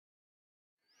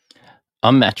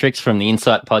I'm Matrix from the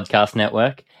Insight Podcast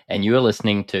Network, and you are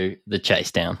listening to The Chase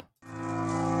Down.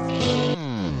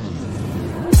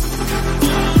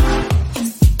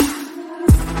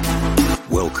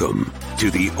 Welcome to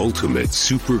the ultimate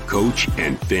super coach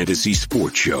and fantasy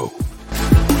sports show.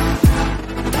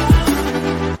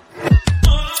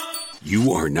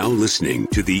 You are now listening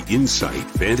to the Insight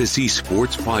Fantasy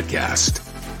Sports Podcast.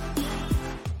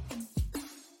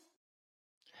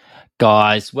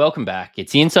 Guys, welcome back.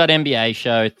 It's the Inside NBA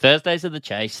show, Thursdays of the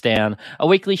Chase Down, a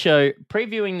weekly show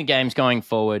previewing the games going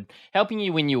forward, helping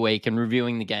you win your week and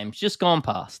reviewing the games just gone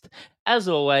past. As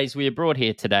always, we are brought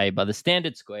here today by the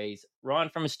Standard Squeeze, Ryan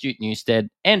from Astute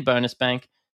Newstead, and Bonus Bank,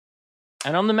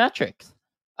 and I'm the Matrix.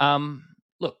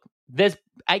 Look, there's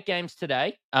 8 games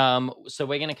today, so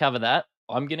we're going to cover that.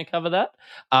 I'm going to cover that.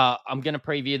 I'm going to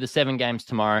preview the 7 games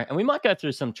tomorrow, and we might go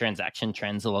through some transaction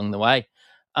trends along the way.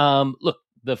 Look,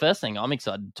 the first thing I'm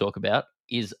excited to talk about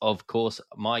is, of course,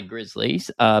 my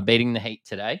Grizzlies beating the Heat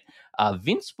today.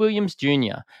 Vince Williams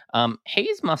Jr., he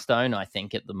is must-own, I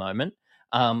think, at the moment.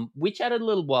 We chatted a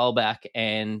little while back,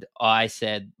 and I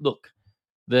said, look,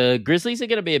 the Grizzlies are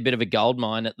going to be a bit of a gold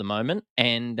mine at the moment,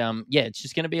 and it's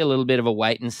just going to be a little bit of a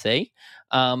wait and see.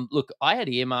 Look, I had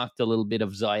earmarked a little bit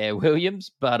of Zaire Williams,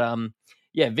 but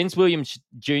Vince Williams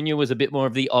Jr. was a bit more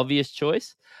of the obvious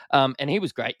choice, and he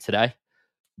was great today.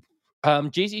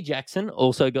 GG Jackson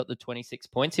also got the 26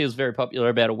 points. He was very popular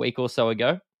about a week or so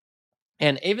ago.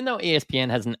 And even though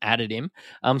ESPN hasn't added him,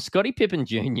 Scottie Pippen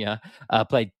Jr.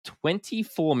 Played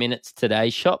 24 minutes today,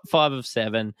 shot 5 of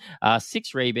 7,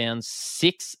 6 rebounds,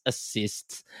 6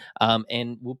 assists,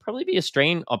 and will probably be a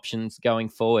stream options going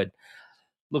forward.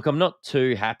 Look, I'm not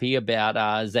too happy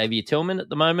about Xavier Tillman at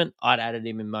the moment. I'd added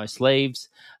him in most leagues.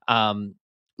 Seni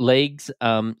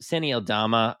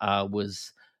Aldama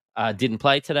didn't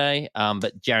play today,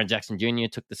 but Jaren Jackson Jr.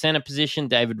 took the center position.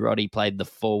 David Roddy played the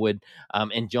forward,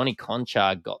 and Johnny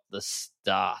Conchar got the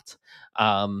start.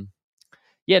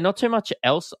 Not too much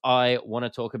else I want to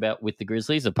talk about with the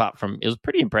Grizzlies, apart from it was a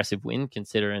pretty impressive win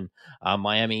considering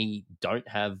Miami don't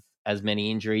have as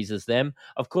many injuries as them.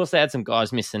 Of course, they had some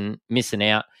guys missing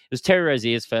out. It was Terry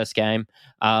Rozier's first game.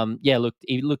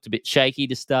 He looked a bit shaky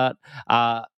to start.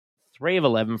 3 of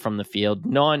 11 from the field,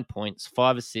 9 points,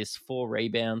 5 assists, 4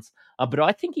 rebounds. But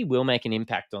I think he will make an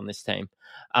impact on this team.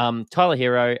 Tyler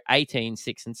Hero, 18,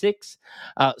 6 and 6.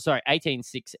 18,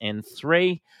 6 and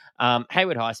 3.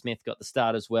 Hayward Highsmith got the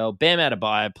start as well. Bam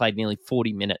Adebayo played nearly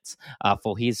 40 minutes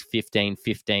for his 15,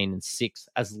 15 and 6,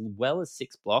 as well as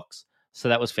 6 blocks. So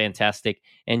that was fantastic.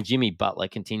 And Jimmy Butler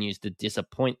continues to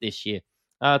disappoint this year.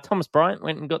 Thomas Bryant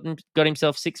went and got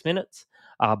himself 6 minutes.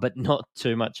 But not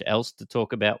too much else to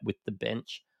talk about with the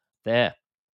bench there.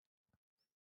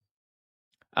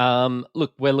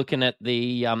 Look, we're looking at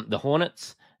the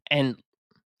Hornets, and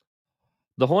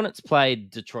the Hornets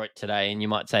played Detroit today, and you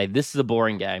might say this is a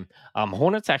boring game.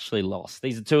 Hornets actually lost.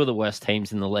 These are 2 of the worst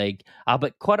teams in the league,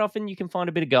 but quite often you can find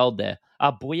a bit of gold there.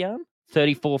 Bojan,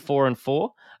 34, 4 and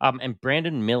 4, and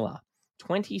Brandon Miller,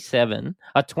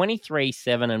 23,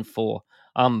 7 and 4.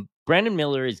 Brandon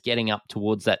Miller is getting up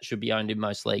towards that should be owned in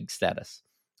most league status,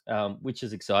 which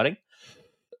is exciting.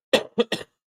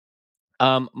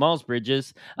 Miles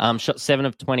Bridges shot 7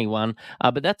 of 21,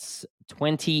 but that's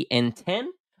 20 and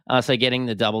 10. So getting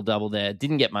the double-double there.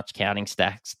 Didn't get much counting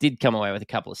stacks. Did come away with a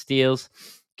couple of steals.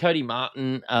 Cody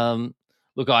Martin,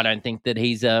 look, I don't think that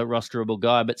he's a rosterable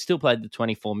guy, but still played the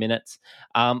 24 minutes.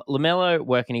 LaMelo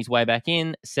working his way back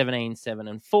in, 17, 7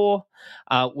 and 4.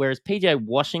 Whereas PJ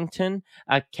Washington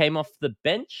came off the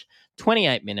bench,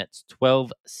 28 minutes,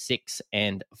 12, 6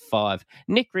 and 5.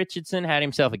 Nick Richardson had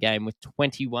himself a game with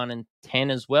 21 and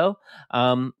 10 as well.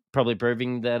 Probably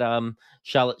proving that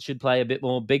Charlotte should play a bit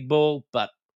more big ball,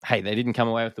 but hey, they didn't come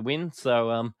away with the win. So,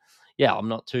 I'm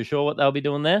not too sure what they'll be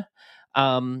doing there.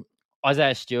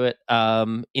 Isaiah Stewart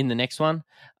in the next one,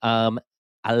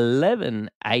 11,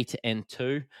 8 and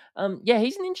 2.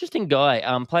 He's an interesting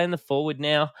guy. Playing the forward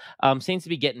now, seems to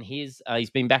be getting his.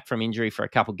 He's been back from injury for a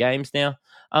couple games now.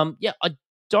 I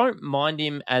don't mind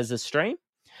him as a stream.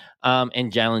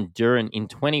 And Jalen Duren in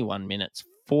 21 minutes,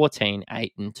 14,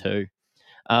 8 and 2.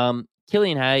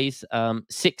 Killian Hayes,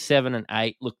 6, 7 and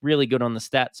 8. Look really good on the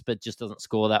stats, but just doesn't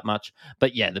score that much.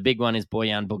 But yeah, the big one is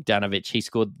Bojan Bogdanovic. He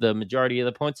scored the majority of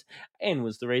the points and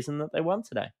was the reason that they won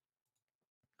today.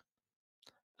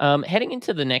 Heading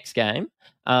into the next game,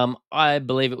 I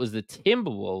believe it was the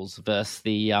Timberwolves versus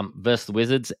the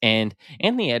Wizards, and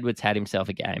Anthony Edwards had himself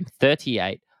a game,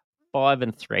 38, 5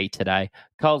 and 3 today.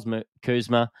 Kyle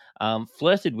Kuzma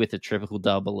flirted with a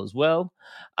triple-double as well.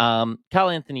 Karl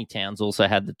Anthony Towns also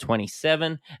had the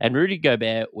 27, and Rudy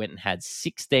Gobert went and had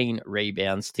 16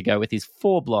 rebounds to go with his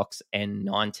 4 blocks and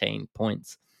 19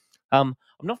 points. I'm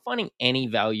not finding any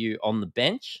value on the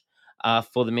bench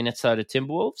for the Minnesota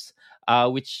Timberwolves,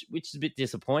 which is a bit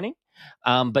disappointing.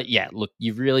 But yeah, look,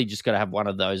 you've really just got to have one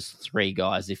of those 3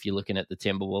 guys if you're looking at the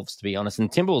Timberwolves, to be honest.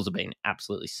 And Timberwolves have been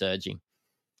absolutely surging.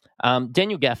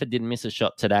 Daniel Gafford didn't miss a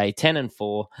shot today, 10 and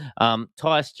 4.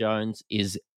 Tyus Jones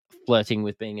is flirting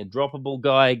with being a droppable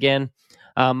guy again.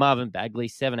 Marvin Bagley,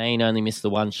 17, only missed the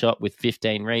 1 shot with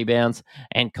 15 rebounds.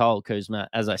 And Kyle Kuzma,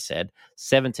 as I said,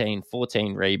 17,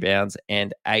 14 rebounds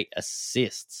and 8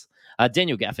 assists.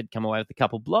 Daniel Gafford come away with a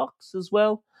couple blocks as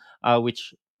well,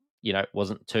 which,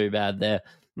 wasn't too bad there.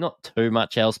 Not too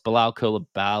much else. Bilal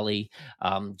Coulibaly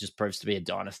just proves to be a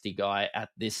dynasty guy at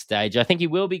this stage. I think he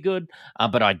will be good,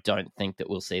 but I don't think that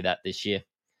we'll see that this year.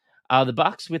 The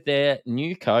Bucks, with their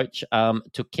new coach,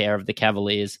 took care of the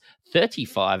Cavaliers,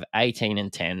 35, 18,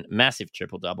 and 10. Massive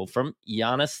triple-double from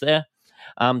Giannis there.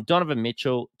 Donovan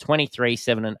Mitchell, 23,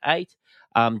 7, and 8.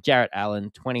 Jarrett Allen,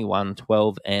 21,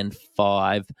 12, and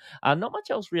 5. Not much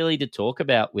else really to talk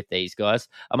about with these guys.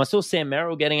 I saw Sam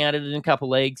Merrill getting added in a couple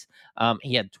leagues.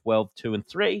 He had 12, 2, and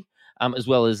 3, as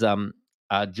well as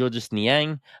Georges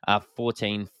Niang,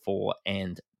 14, 4,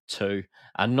 and 2.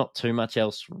 Not too much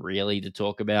else really to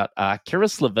talk about.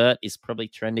 Caris LeVert is probably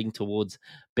trending towards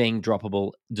being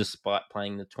droppable despite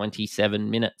playing the 27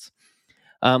 minutes.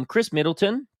 Chris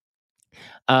Middleton,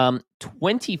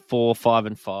 24, 5,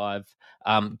 and 5.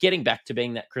 Getting back to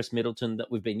being that Chris Middleton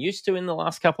that we've been used to in the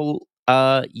last couple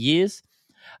years.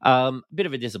 Bit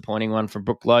of a disappointing one for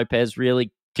Brook Lopez,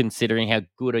 really, considering how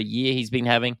good a year he's been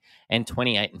having, and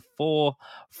 28 and 4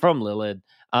 from Lillard.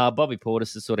 Bobby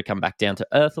Portis has sort of come back down to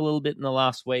earth a little bit in the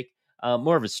last week.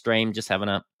 More of a stream, just having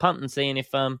a punt and seeing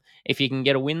if you can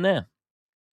get a win there.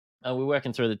 We're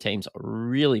working through the teams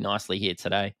really nicely here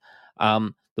today.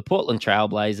 The Portland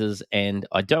Trailblazers, and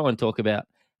I don't want to talk about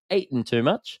Ayton too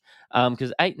much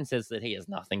because Ayton says that he has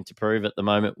nothing to prove at the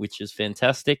moment, which is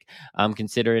fantastic,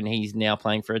 considering he's now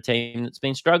playing for a team that's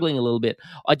been struggling a little bit.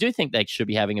 I do think they should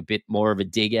be having a bit more of a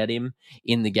dig at him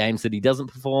in the games that he doesn't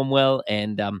perform well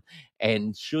and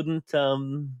shouldn't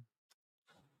and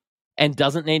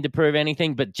doesn't need to prove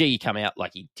anything. But gee, come out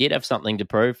like he did have something to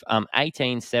prove.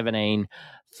 18, 17,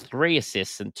 3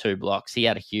 assists and 2 blocks. He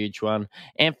had a huge one.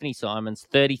 Anthony Simons,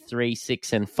 33,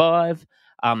 6, and 5.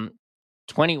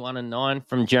 21 and 9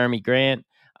 from Jeremy Grant.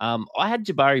 I had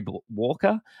Jabari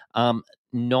Walker,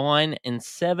 9 and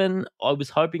 7. I was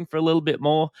hoping for a little bit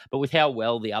more, but with how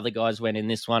well the other guys went in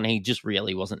this one, he just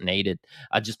really wasn't needed.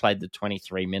 I just played the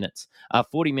 23 minutes.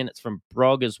 40 minutes from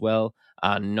Brog as well,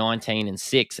 19 and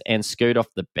 6, and Scoot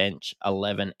off the bench,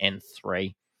 11 and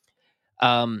 3.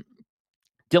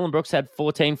 Dylan Brooks had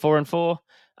 14, 4, and 4.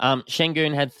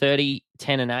 Şengün had 30,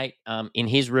 10, and 8 in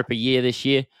his rookie year this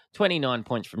year. 29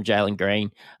 points from Jalen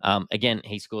Green. Again,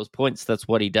 he scores points. That's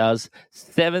what he does.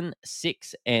 7,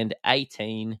 6, and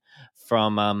 18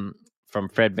 from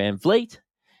Fred VanVleet.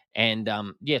 And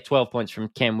 12 points from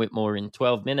Cam Whitmore in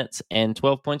 12 minutes and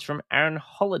 12 points from Aaron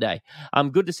Holiday.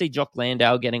 Good to see Jock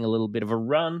Landale getting a little bit of a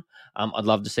run. I'd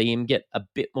love to see him get a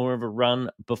bit more of a run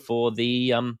before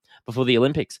the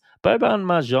Olympics. Boban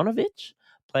Marjanovic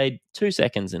played 2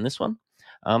 seconds in this one.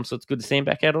 So it's good to see him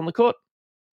back out on the court.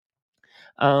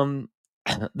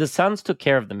 The Suns took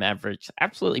care of the Mavericks,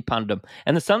 absolutely punted them.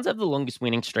 And the Suns have the longest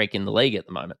winning streak in the league at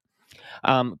the moment.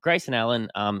 Grayson Allen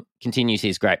continues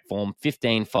his great form,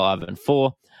 15, 5, and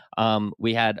 4.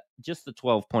 We had just the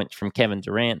 12 points from Kevin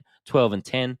Durant, 12 and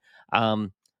 10.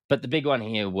 But the big one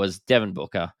here was Devin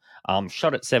Booker.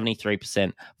 Shot at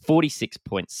 73%,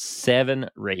 46.7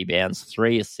 rebounds,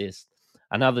 3 assists,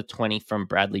 another 20 from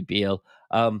Bradley Beal.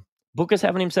 Booker's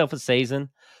having himself a season.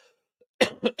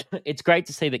 It's great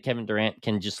to see that Kevin Durant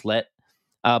can just let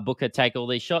Booker take all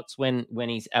these shots when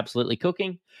he's absolutely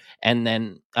cooking. And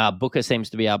then Booker seems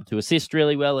to be able to assist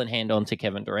really well and hand on to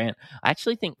Kevin Durant. I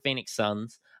actually think Phoenix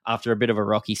Suns, after a bit of a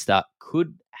rocky start,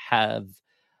 could have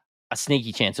a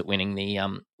sneaky chance at winning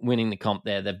the comp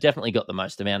there. They've definitely got the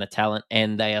most amount of talent,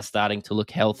 and they are starting to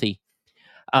look healthy.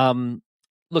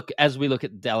 Look, as we look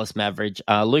at Dallas Mavericks,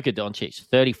 Luka Doncic,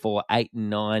 34, 8, and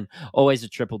 9, always a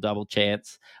triple-double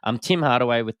chance. Tim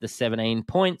Hardaway with the 17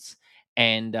 points,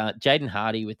 and Jaden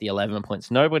Hardy with the 11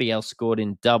 points. Nobody else scored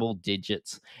in double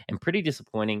digits, and pretty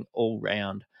disappointing all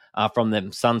round from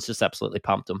them. Suns just absolutely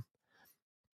pumped them.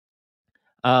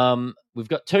 We've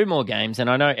got 2 more games, and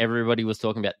I know everybody was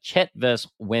talking about Chet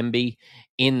versus Wemby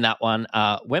in that one.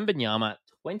 Wembanyama,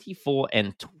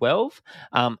 24-12.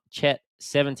 Chet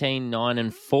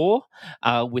 17-9-4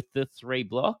 with the 3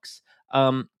 blocks.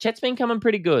 Chet's been coming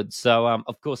pretty good. So,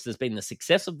 of course, there's been the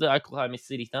success of the Oklahoma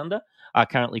City Thunder,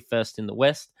 currently first in the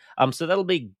West. So that'll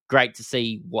be great to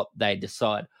see what they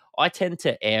decide. I tend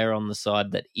to err on the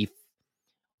side that if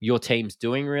your team's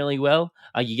doing really well,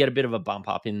 you get a bit of a bump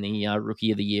up in the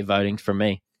Rookie of the Year voting from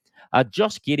me.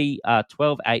 Josh Giddey,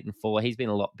 12-8-4. He's been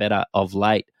a lot better of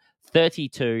late.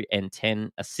 32 and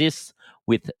 10 assists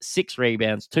with 6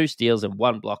 rebounds, 2 steals, and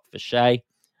 1 block for Shea.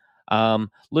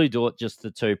 Lou Dort, just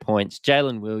the 2 points.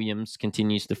 Jalen Williams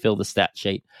continues to fill the stat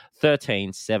sheet,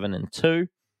 13, 7, and 2.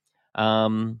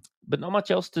 But not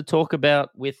much else to talk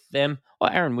about with them.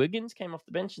 Aaron Wiggins came off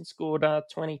the bench and scored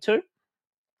 22.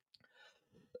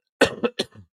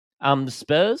 The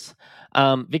Spurs,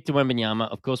 Victor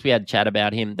Wembanyama, of course, we had chat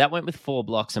about him. That went with 4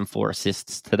 blocks and 4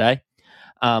 assists today.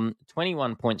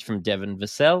 21 points from Devin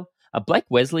Vassell. Blake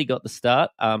Wesley got the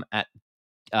start at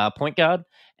point guard,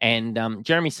 and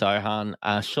Jeremy Sohan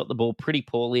shot the ball pretty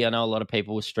poorly. I know a lot of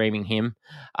people were streaming him.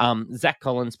 Zach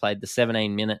Collins played the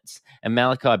 17 minutes, and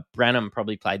Malachi Branham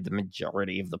probably played the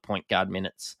majority of the point guard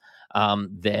minutes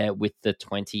there with the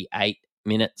 28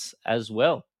 minutes as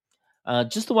well.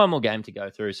 Just the one more game to go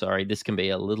through. Sorry, this can be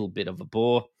a little bit of a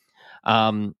bore.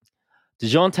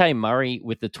 DeJounte Murray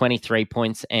with the 23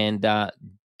 points and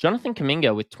Jonathan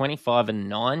Kuminga with 25 and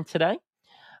 9 today.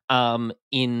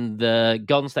 In the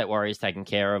Golden State Warriors taking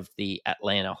care of the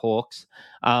Atlanta Hawks.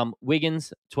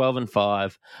 Wiggins, 12 and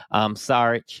 5.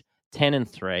 Saric, 10 and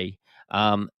 3.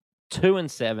 2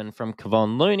 and 7 from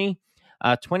Kevon Looney.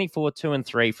 24, 2 and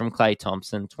 3 from Klay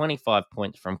Thompson. 25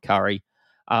 points from Curry.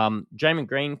 Draymond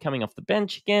Green coming off the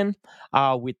bench again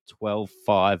with 12,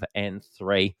 5, and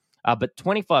 3. But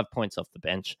 25 points off the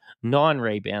bench, 9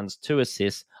 rebounds, 2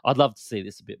 assists. I'd love to see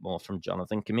this a bit more from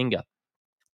Jonathan Kuminga.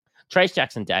 Trace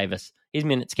Jackson Davis, his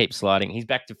minutes keep sliding. He's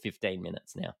back to 15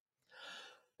 minutes now.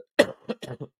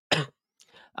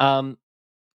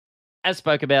 As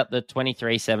spoke about, the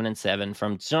 23, 7, and 7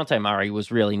 from DeJounte Murray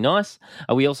was really nice.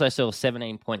 We also saw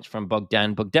 17 points from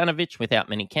Bogdan Bogdanovic without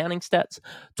many counting stats.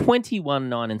 21,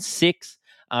 9, and 6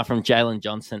 from Jalen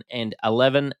Johnson, and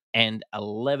 11 and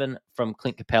 11 from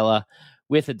Clint Capella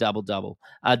with a double-double.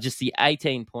 Just the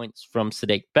 18 points from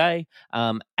Saddiq Bey,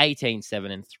 18,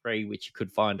 7, and 3, which you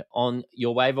could find on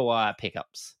your waiver wire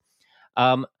pickups.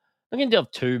 I'm not going to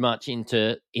delve too much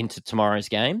into tomorrow's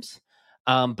games,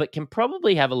 but can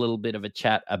probably have a little bit of a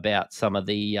chat about some of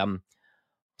the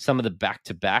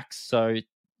back-to-backs. So,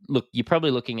 look, you're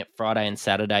probably looking at Friday and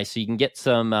Saturday, so you can get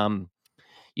some...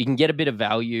 you can get a bit of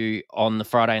value on the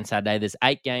Friday and Saturday. There's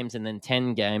 8 games and then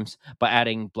 10 games by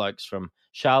adding blokes from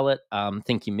Charlotte.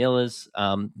 Think your Millers.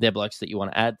 They're blokes that you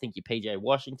want to add. Think your PJ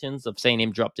Washingtons. I've seen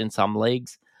him dropped in some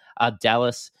leagues.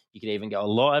 Dallas, you could even go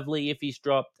Lively if he's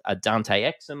dropped. Dante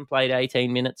Exum played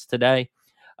 18 minutes today.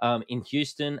 In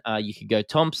Houston, you could go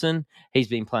Thompson. He's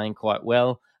been playing quite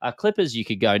well. Clippers, you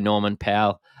could go Norman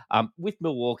Powell. With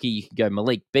Milwaukee, you could go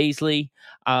Malik Beasley.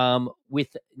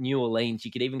 With New Orleans,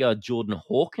 you could even go Jordan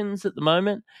Hawkins at the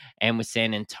moment. And with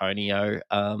San Antonio,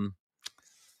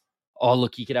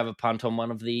 you could have a punt on one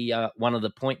of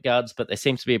the point guards, but there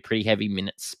seems to be a pretty heavy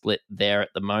minute split there at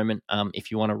the moment.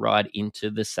 If you want to ride into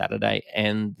the Saturday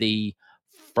and the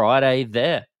Friday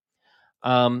there.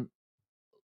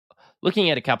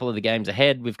 Looking at a couple of the games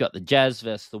ahead, we've got the Jazz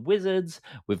versus the Wizards.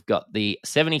 We've got the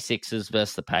 76ers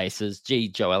versus the Pacers.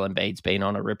 Joel Embiid's been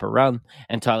on a ripper run,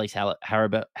 and Tyrese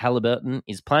Halliburton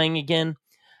is playing again.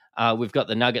 We've got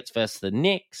the Nuggets versus the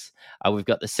Knicks. We've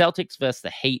got the Celtics versus the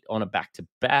Heat on a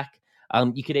back-to-back.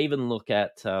 You could even look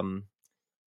at some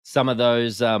of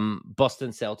those Boston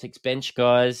Celtics bench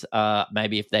guys,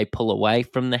 maybe if they pull away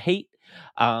from the Heat.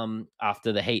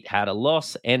 After the Heat had a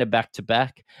loss and a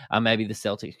back-to-back, maybe the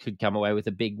Celtics could come away with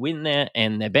a big win there,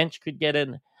 and their bench could get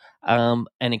an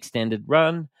extended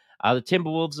run. The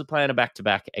Timberwolves are playing a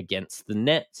back-to-back against the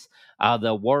Nets.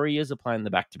 The Warriors are playing the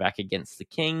back-to-back against the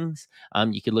Kings.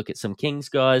 You could look at some Kings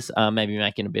guys, maybe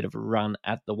making a bit of a run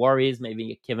at the Warriors,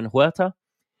 maybe Kevin Huerter.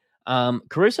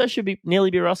 Caruso should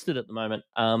nearly be rostered at the moment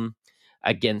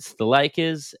against the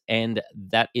Lakers, and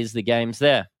that is the games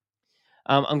there.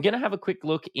 I'm going to have a quick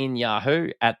look in Yahoo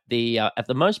at the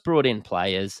most brought in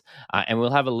players, and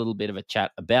we'll have a little bit of a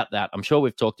chat about that. I'm sure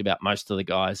we've talked about most of the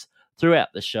guys throughout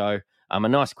the show. A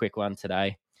nice quick one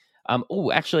today.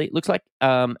 Actually, it looks like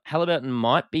Halliburton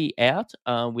might be out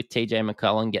with TJ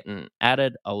McConnell getting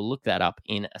added. I'll look that up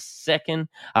in a second.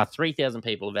 3,000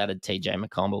 people have added TJ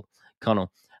McConnell.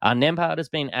 Nembhard has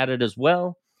been added as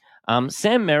well.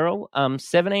 Sam Merrill,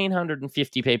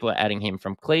 1,750 people are adding him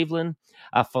from Cleveland.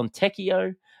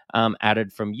 Fontecchio,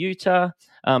 added from Utah.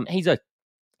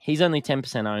 He's only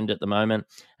 10% owned at the moment.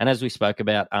 And as we spoke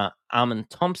about, Armin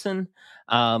Thompson,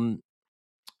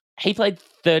 he played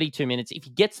 32 minutes. If he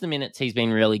gets the minutes, he's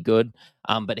been really good,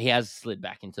 but he has slid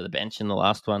back into the bench in the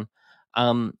last one.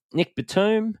 Nick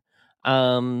Batum,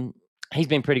 he's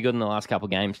been pretty good in the last couple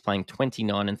of games, playing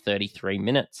 29 and 33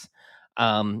 minutes.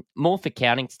 More for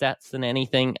counting stats than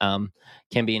anything.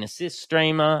 Can be an assist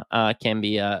streamer, can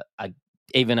be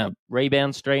even a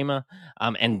rebound streamer,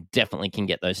 and definitely can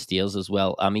get those steals as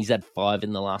well. He's had 5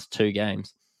 in the last 2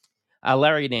 games.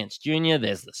 Larry Nance Jr.,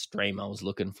 there's the stream I was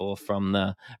looking for from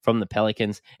the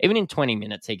Pelicans. Even in 20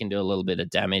 minutes, he can do a little bit of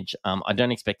damage. I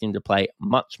don't expect him to play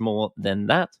much more than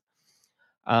that.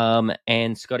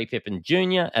 And Scottie Pippen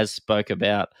Jr., as spoke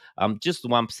about, just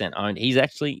 1% owned. He's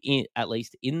actually at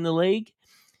least in the league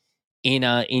in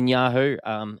Yahoo.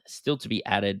 Still to be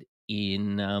added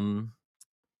in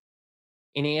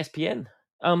ESPN.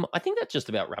 I think that just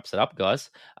about wraps it up,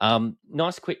 guys.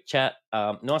 Nice quick chat,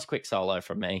 nice quick solo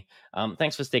from me.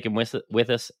 Thanks for sticking with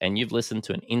us, and you've listened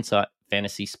to an Insight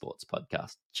Fantasy Sports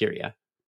podcast. Cheerio.